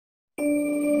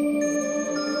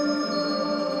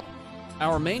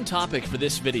Our main topic for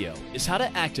this video is how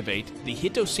to activate the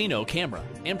Hitosino camera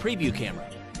and preview camera.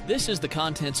 This is the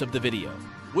contents of the video.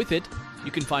 With it, you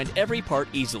can find every part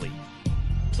easily.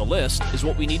 The list is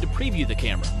what we need to preview the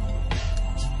camera.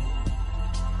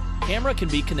 Camera can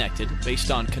be connected based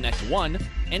on Connect 1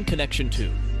 and Connection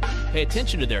 2. Pay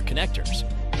attention to their connectors.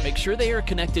 Make sure they are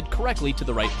connected correctly to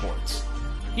the right ports.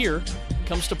 Here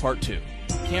comes to part 2,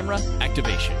 camera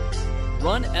activation.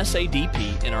 Run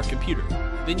SADP in our computer.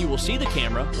 Then you will see the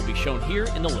camera will be shown here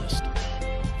in the list.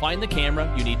 Find the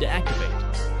camera you need to activate.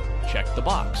 Check the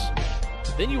box.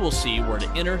 Then you will see where to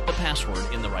enter the password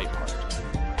in the right part.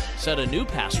 Set a new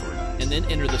password and then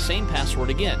enter the same password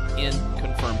again in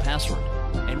Confirm Password.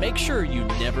 And make sure you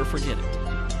never forget it.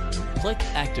 Click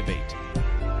Activate.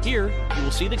 Here, you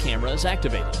will see the camera is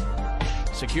activated.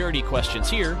 Security questions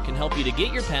here can help you to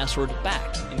get your password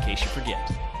back in case you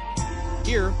forget.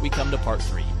 Here, we come to part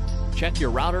 3. Check your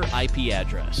router IP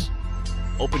address.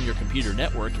 Open your computer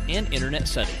network and internet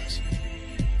settings.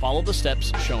 Follow the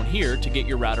steps shown here to get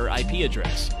your router IP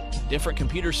address. Different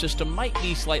computer system might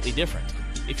be slightly different.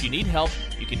 If you need help,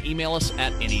 you can email us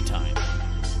at any time.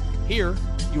 Here,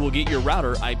 you will get your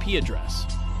router IP address,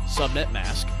 subnet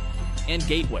mask, and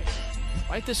gateway.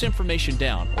 Write this information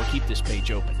down or keep this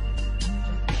page open.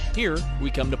 Here,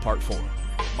 we come to part 4.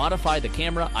 Modify the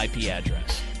camera IP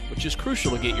address, which is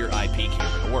crucial to get your IP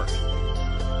camera to work.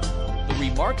 The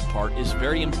remark part is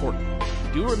very important.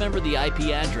 Do remember the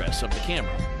IP address of the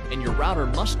camera, and your router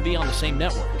must be on the same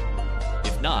network.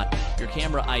 If not, your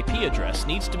camera IP address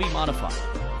needs to be modified.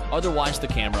 Otherwise, the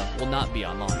camera will not be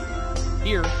online.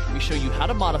 Here, we show you how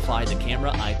to modify the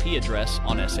camera IP address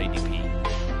on SADP.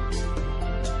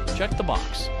 Check the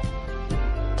box.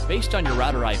 Based on your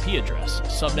router IP address,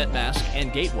 subnet mask,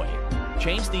 and gateway,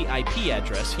 change the IP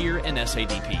address here in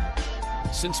SADP.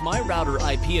 Since my router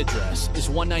IP address is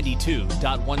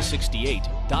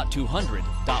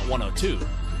 192.168.200.102,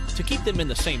 to keep them in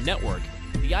the same network,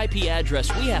 the IP address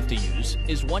we have to use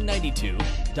is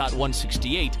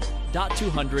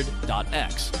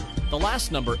 192.168.200.x. The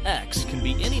last number x can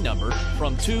be any number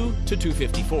from 2 to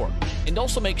 254, and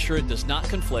also make sure it does not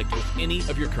conflict with any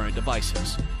of your current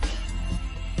devices.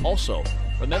 Also,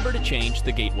 remember to change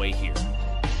the gateway here.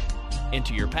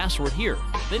 Enter your password here,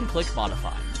 then click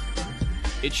Modify.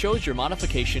 It shows your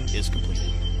modification is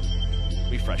completed.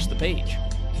 Refresh the page.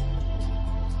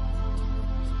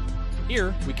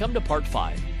 Here, we come to part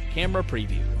 5, Camera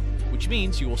Preview, which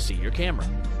means you will see your camera.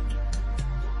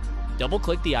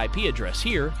 Double-click the IP address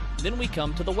here, then we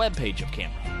come to the web page of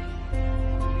camera.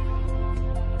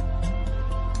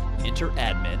 Enter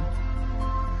admin,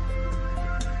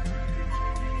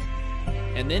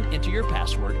 and then enter your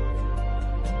password,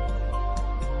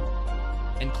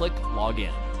 and click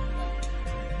Login.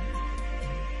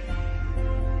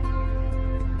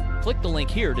 Click the link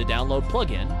here to download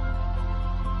plugin,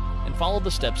 and follow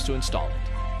the steps to install it.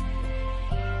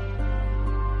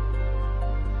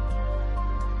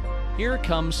 Here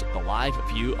comes the live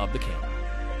view of the camera.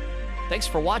 Thanks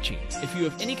for watching. If you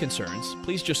have any concerns,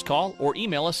 please just call or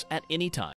email us at any time.